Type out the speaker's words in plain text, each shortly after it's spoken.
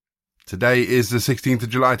Today is the 16th of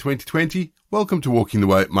July 2020. Welcome to Walking the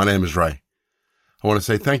Way. My name is Ray. I want to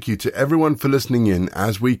say thank you to everyone for listening in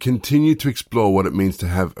as we continue to explore what it means to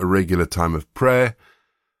have a regular time of prayer,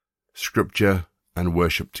 scripture, and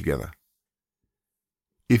worship together.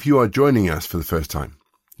 If you are joining us for the first time,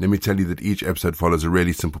 let me tell you that each episode follows a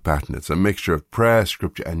really simple pattern. It's a mixture of prayer,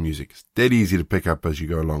 scripture, and music. It's dead easy to pick up as you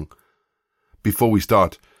go along. Before we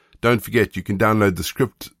start, don't forget you can download the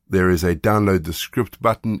script. There is a download the script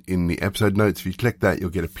button in the episode notes. If you click that, you'll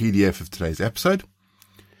get a PDF of today's episode.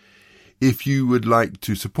 If you would like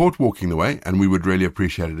to support Walking the Way, and we would really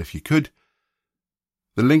appreciate it if you could,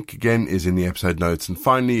 the link again is in the episode notes. And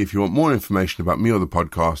finally, if you want more information about me or the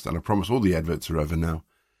podcast, and I promise all the adverts are over now,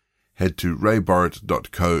 head to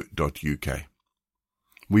rayborrett.co.uk.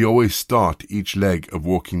 We always start each leg of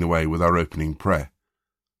Walking the Way with our opening prayer.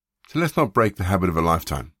 So let's not break the habit of a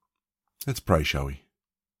lifetime. Let's pray, shall we?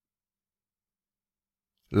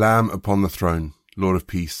 Lamb upon the throne, Lord of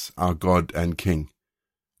peace, our God and King,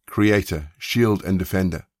 Creator, shield and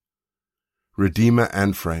defender, Redeemer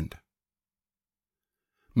and friend.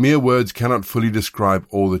 Mere words cannot fully describe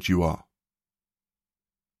all that you are.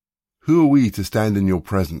 Who are we to stand in your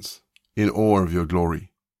presence, in awe of your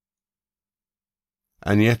glory?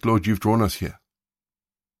 And yet, Lord, you've drawn us here.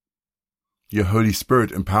 Your Holy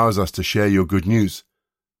Spirit empowers us to share your good news,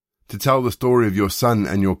 to tell the story of your Son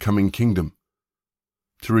and your coming kingdom,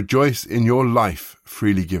 to rejoice in your life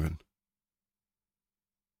freely given.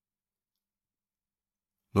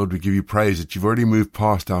 Lord, we give you praise that you've already moved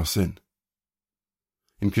past our sin.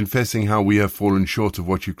 In confessing how we have fallen short of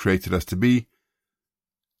what you created us to be,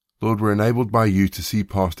 Lord, we're enabled by you to see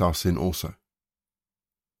past our sin also.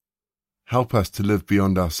 Help us to live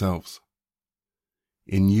beyond ourselves.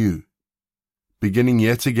 In you, beginning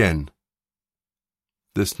yet again,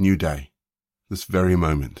 this new day, this very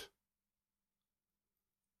moment.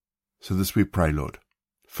 So this we pray, Lord,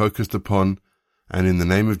 focused upon and in the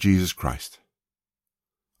name of Jesus Christ.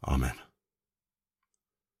 Amen.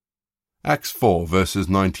 Acts 4, verses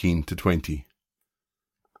 19 to 20.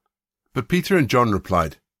 But Peter and John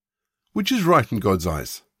replied, "Which is right in God's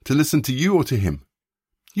eyes, to listen to you or to him?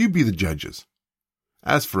 You be the judges.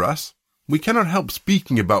 As for us, we cannot help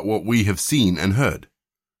speaking about what we have seen and heard."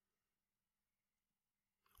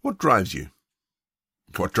 What drives you?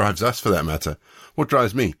 What drives us, for that matter? What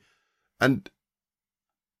drives me? And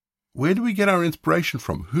where do we get our inspiration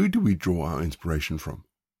from? Who do we draw our inspiration from?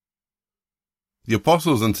 The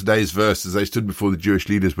apostles in today's verse, as they stood before the Jewish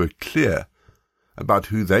leaders, were clear about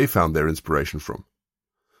who they found their inspiration from.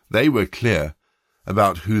 They were clear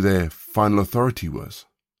about who their final authority was.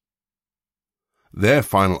 Their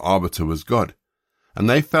final arbiter was God, and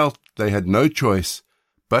they felt they had no choice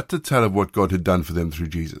but to tell of what God had done for them through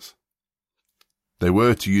Jesus. They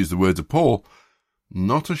were, to use the words of Paul,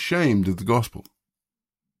 not ashamed of the gospel.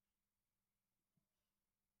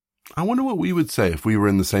 I wonder what we would say if we were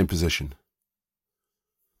in the same position.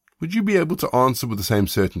 Would you be able to answer with the same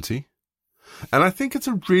certainty? And I think it's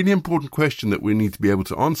a really important question that we need to be able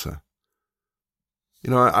to answer.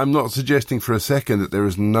 You know, I'm not suggesting for a second that there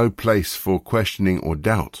is no place for questioning or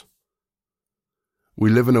doubt. We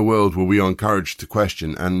live in a world where we are encouraged to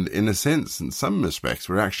question, and in a sense, in some respects,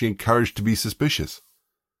 we're actually encouraged to be suspicious.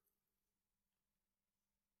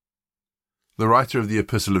 The writer of the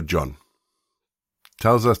Epistle of John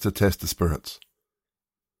tells us to test the spirits,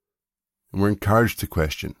 and we're encouraged to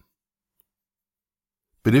question.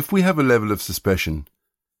 But if we have a level of suspicion,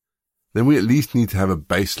 then we at least need to have a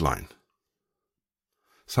baseline,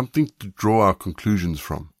 something to draw our conclusions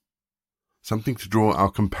from, something to draw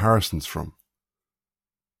our comparisons from.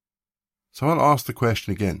 So I'll ask the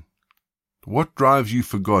question again. What drives you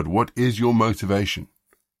for God? What is your motivation?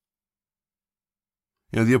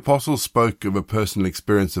 You know, the apostles spoke of a personal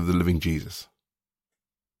experience of the living Jesus.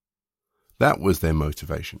 That was their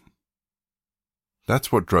motivation.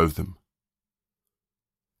 That's what drove them.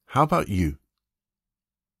 How about you?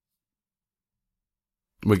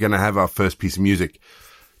 We're going to have our first piece of music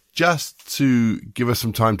just to give us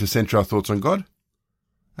some time to center our thoughts on God.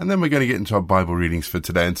 And then we're going to get into our Bible readings for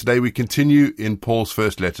today. And today we continue in Paul's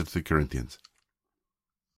first letter to the Corinthians.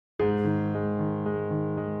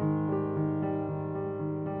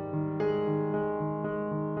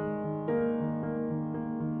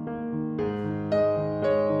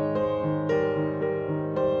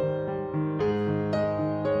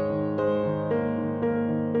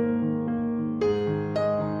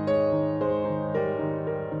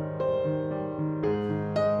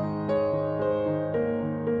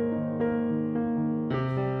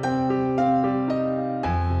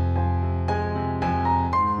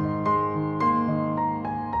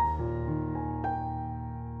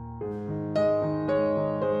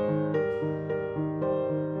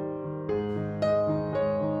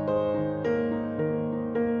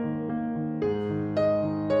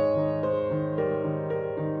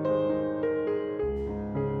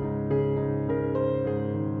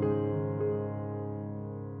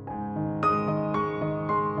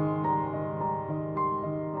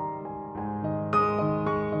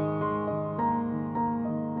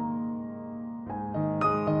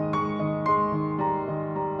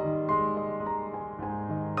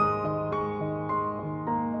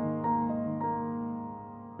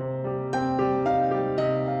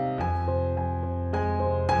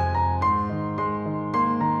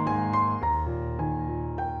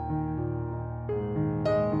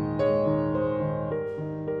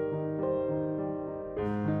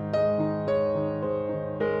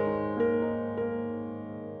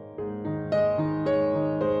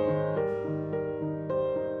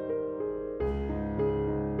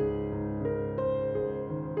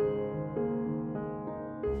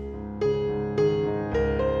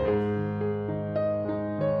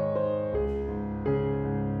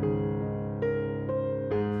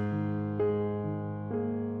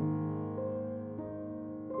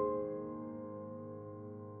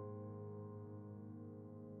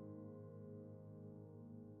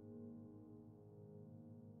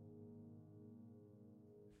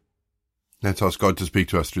 Let's ask God to speak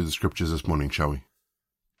to us through the scriptures this morning, shall we?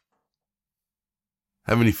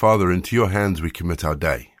 Heavenly Father, into your hands we commit our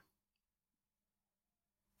day.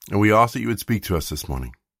 And we ask that you would speak to us this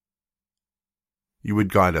morning. You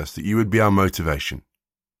would guide us, that you would be our motivation.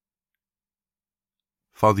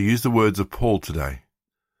 Father, use the words of Paul today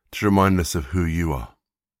to remind us of who you are.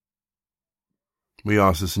 We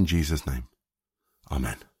ask this in Jesus' name.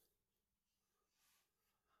 Amen.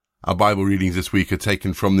 Our Bible readings this week are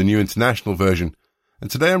taken from the New International Version,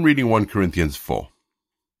 and today I'm reading 1 Corinthians 4.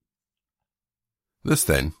 This,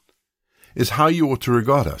 then, is how you ought to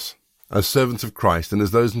regard us, as servants of Christ and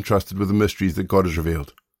as those entrusted with the mysteries that God has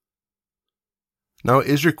revealed. Now it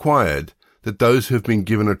is required that those who have been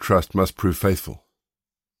given a trust must prove faithful.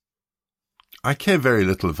 I care very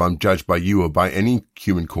little if I'm judged by you or by any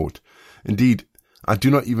human court. Indeed, I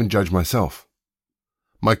do not even judge myself.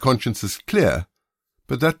 My conscience is clear,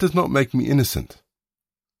 but that does not make me innocent.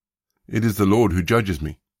 It is the Lord who judges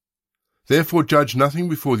me. Therefore judge nothing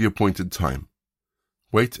before the appointed time.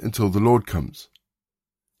 Wait until the Lord comes.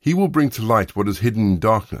 He will bring to light what is hidden in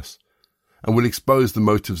darkness, and will expose the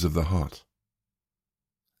motives of the heart.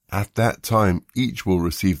 At that time each will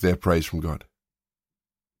receive their praise from God.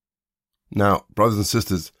 Now, brothers and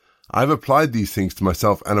sisters, I have applied these things to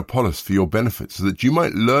myself and Apollos for your benefit, so that you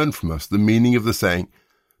might learn from us the meaning of the saying,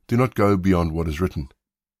 do not go beyond what is written.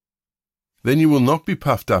 Then you will not be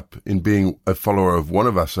puffed up in being a follower of one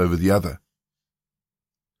of us over the other.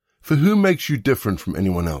 For who makes you different from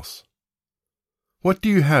anyone else? What do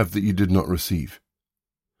you have that you did not receive?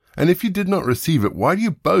 And if you did not receive it, why do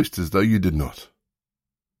you boast as though you did not?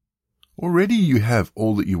 Already you have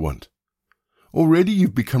all that you want. Already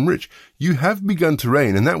you've become rich. You have begun to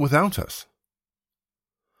reign, and that without us.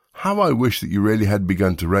 How I wish that you really had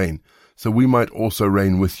begun to reign, so we might also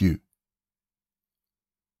reign with you.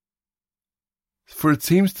 For it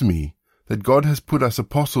seems to me that God has put us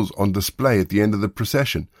apostles on display at the end of the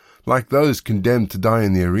procession, like those condemned to die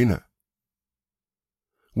in the arena.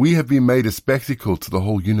 We have been made a spectacle to the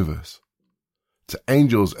whole universe, to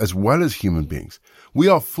angels as well as human beings. We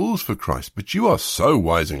are fools for Christ, but you are so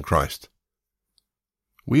wise in Christ.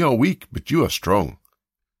 We are weak, but you are strong.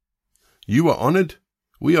 You are honored,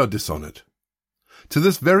 we are dishonored. To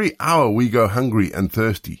this very hour we go hungry and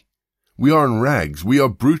thirsty. We are in rags, we are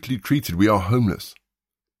brutally treated, we are homeless.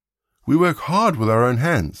 We work hard with our own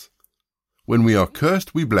hands. When we are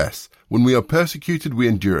cursed, we bless. When we are persecuted, we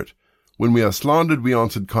endure it. When we are slandered, we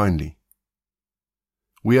answered kindly.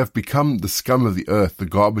 We have become the scum of the earth, the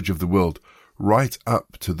garbage of the world, right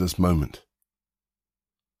up to this moment.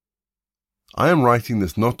 I am writing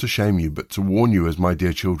this not to shame you, but to warn you as my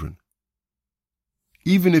dear children.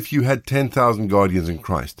 Even if you had 10,000 guardians in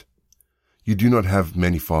Christ, you do not have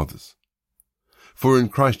many fathers. For in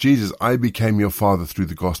Christ Jesus I became your father through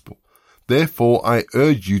the gospel. Therefore I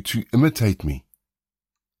urge you to imitate me.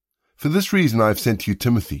 For this reason I have sent you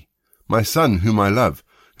Timothy, my son whom I love,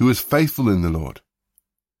 who is faithful in the Lord.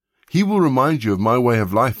 He will remind you of my way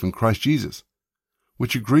of life in Christ Jesus,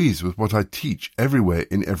 which agrees with what I teach everywhere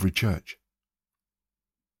in every church.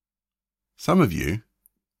 Some of you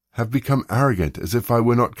have become arrogant as if I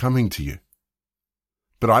were not coming to you.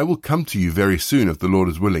 But I will come to you very soon if the Lord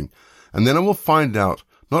is willing, and then I will find out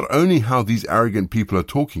not only how these arrogant people are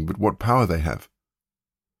talking, but what power they have.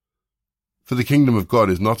 For the kingdom of God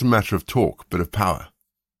is not a matter of talk, but of power.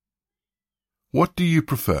 What do you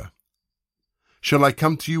prefer? Shall I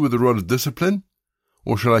come to you with a rod of discipline,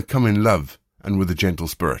 or shall I come in love and with a gentle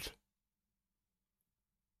spirit?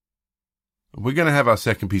 We're going to have our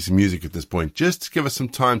second piece of music at this point, just to give us some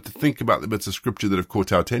time to think about the bits of scripture that have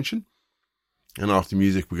caught our attention. And after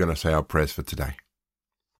music, we're going to say our prayers for today.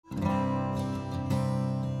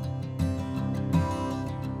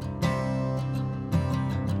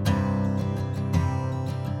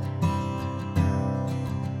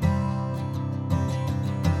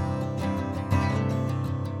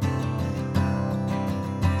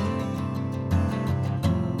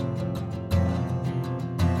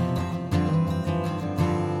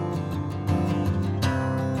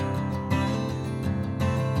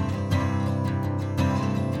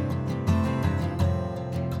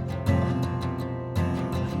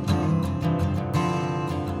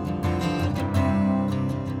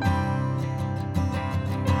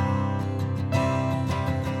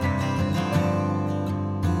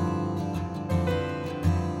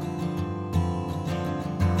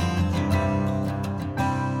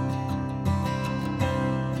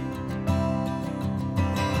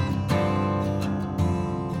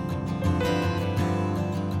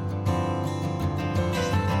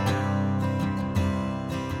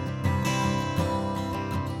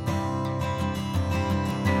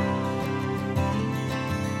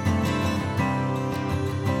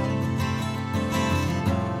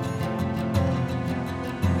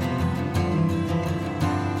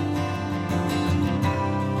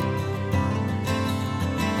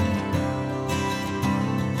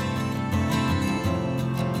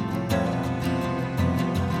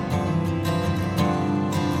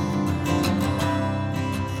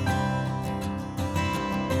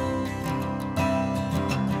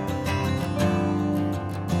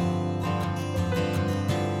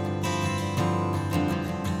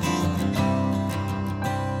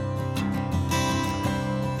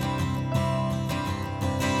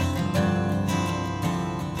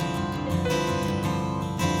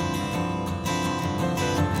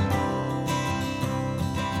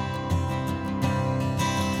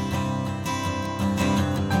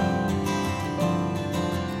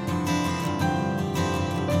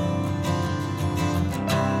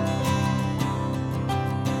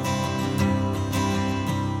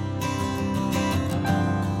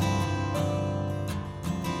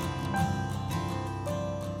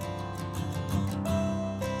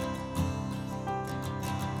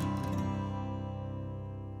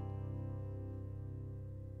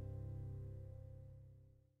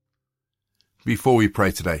 before we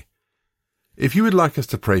pray today, if you would like us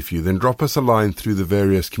to pray for you, then drop us a line through the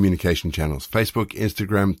various communication channels: Facebook,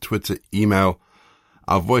 Instagram, Twitter, email,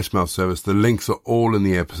 our voicemail service. The links are all in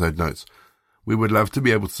the episode notes. We would love to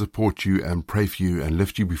be able to support you and pray for you and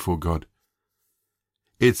lift you before God.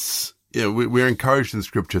 We're encouraged in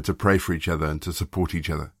Scripture to pray for each other and to support each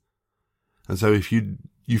other. And so if you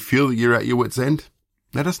feel that you're at your wit's end,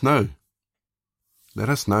 let us know. Let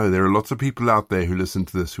us know. There are lots of people out there who listen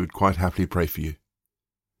to this who would quite happily pray for you.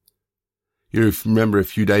 You remember a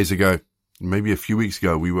few days ago, maybe a few weeks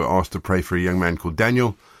ago, we were asked to pray for a young man called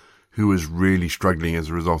Daniel, who was really struggling as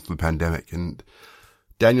a result of the pandemic. And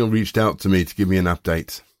Daniel reached out to me to give me an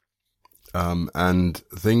update. And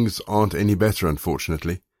things aren't any better,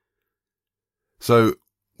 unfortunately. So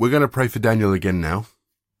we're going to pray for Daniel again now.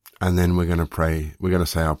 And then we're going to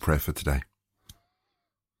say our prayer for today.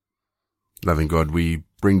 Loving God, we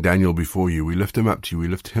bring Daniel before you. We lift him up to you. We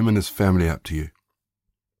lift him and his family up to you.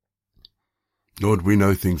 Lord, we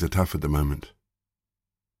know things are tough at the moment.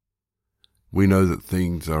 We know that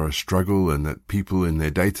things are a struggle and that people in their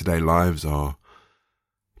day-to-day lives are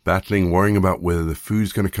battling, worrying about whether the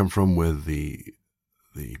food's going to come from, where the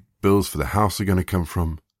bills for the house are going to come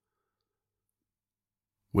from,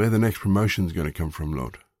 where the next promotion's going to come from,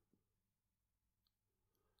 Lord.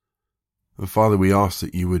 And Father, we ask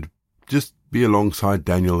that you would just be alongside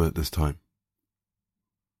Daniel at this time.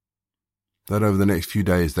 That over the next few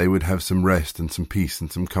days they would have some rest and some peace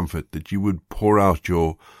and some comfort, that you would pour out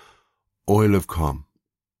your oil of calm,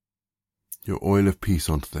 your oil of peace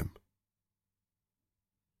onto them.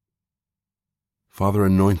 Father,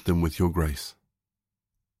 anoint them with your grace.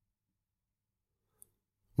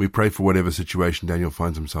 We pray for whatever situation Daniel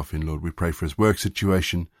finds himself in, Lord. We pray for his work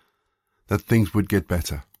situation, that things would get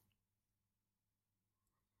better.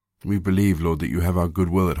 We believe, Lord, that you have our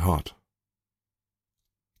goodwill at heart.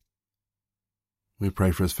 We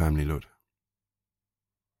pray for his family, Lord.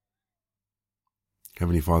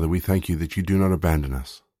 Heavenly Father, we thank you that you do not abandon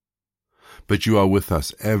us, but you are with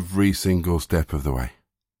us every single step of the way.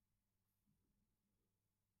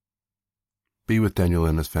 Be with Daniel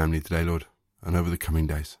and his family today, Lord, and over the coming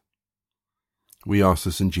days. We ask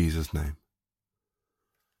this in Jesus' name.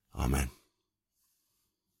 Amen.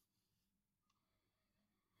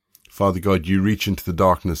 Father God, you reach into the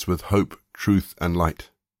darkness with hope, truth, and light.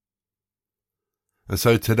 And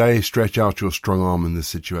so today, stretch out your strong arm in this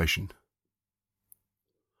situation.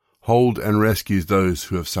 Hold and rescue those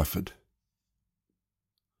who have suffered.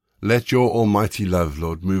 Let your almighty love,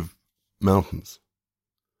 Lord, move mountains.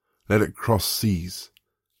 Let it cross seas,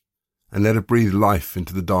 and let it breathe life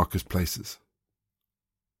into the darkest places.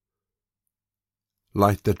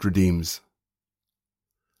 Light that redeems,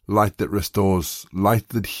 light that restores, light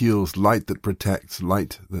that heals, light that protects,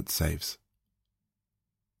 light that saves.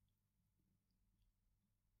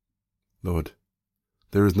 Lord,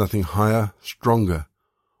 there is nothing higher, stronger,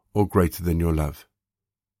 or greater than your love.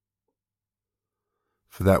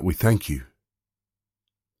 For that we thank you,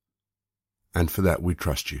 and for that we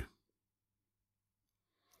trust you.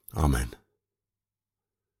 Amen.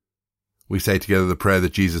 We say together the prayer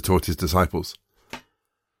that Jesus taught his disciples.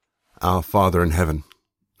 Our Father in heaven,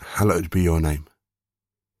 hallowed be your name.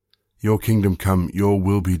 Your kingdom come, your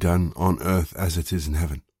will be done on earth as it is in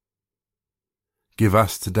heaven. Give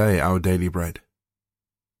us today our daily bread.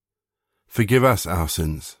 Forgive us our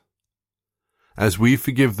sins, as we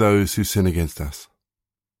forgive those who sin against us.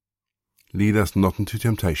 Lead us not into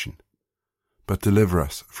temptation, but deliver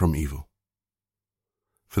us from evil.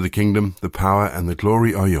 For the kingdom, the power, and the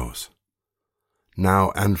glory are yours,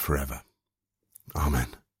 now and forever. Amen.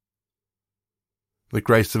 The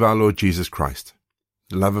grace of our Lord Jesus Christ,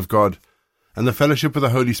 the love of God, and the fellowship of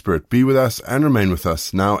the Holy Spirit be with us and remain with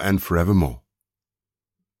us now and forevermore.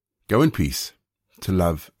 Go in peace to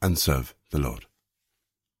love and serve the Lord.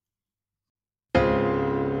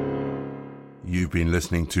 You've been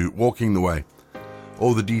listening to Walking the Way.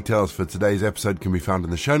 All the details for today's episode can be found in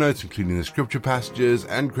the show notes, including the scripture passages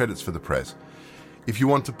and credits for the prayers. If you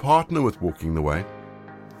want to partner with Walking the Way,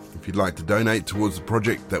 if you'd like to donate towards the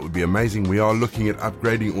project, that would be amazing. We are looking at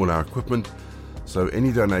upgrading all our equipment, so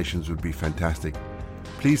any donations would be fantastic.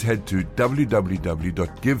 Please head to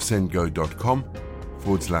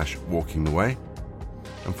www.givesendgo.com/walkingtheway.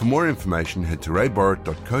 And for more information, head to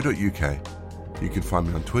rayborrett.co.uk. You can find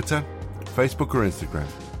me on Twitter, Facebook or Instagram.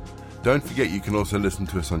 Don't forget you can also listen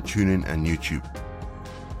to us on TuneIn and YouTube.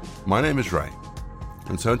 My name is Ray,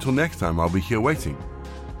 and so until next time I'll be here waiting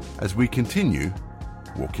as we continue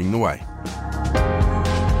walking the way.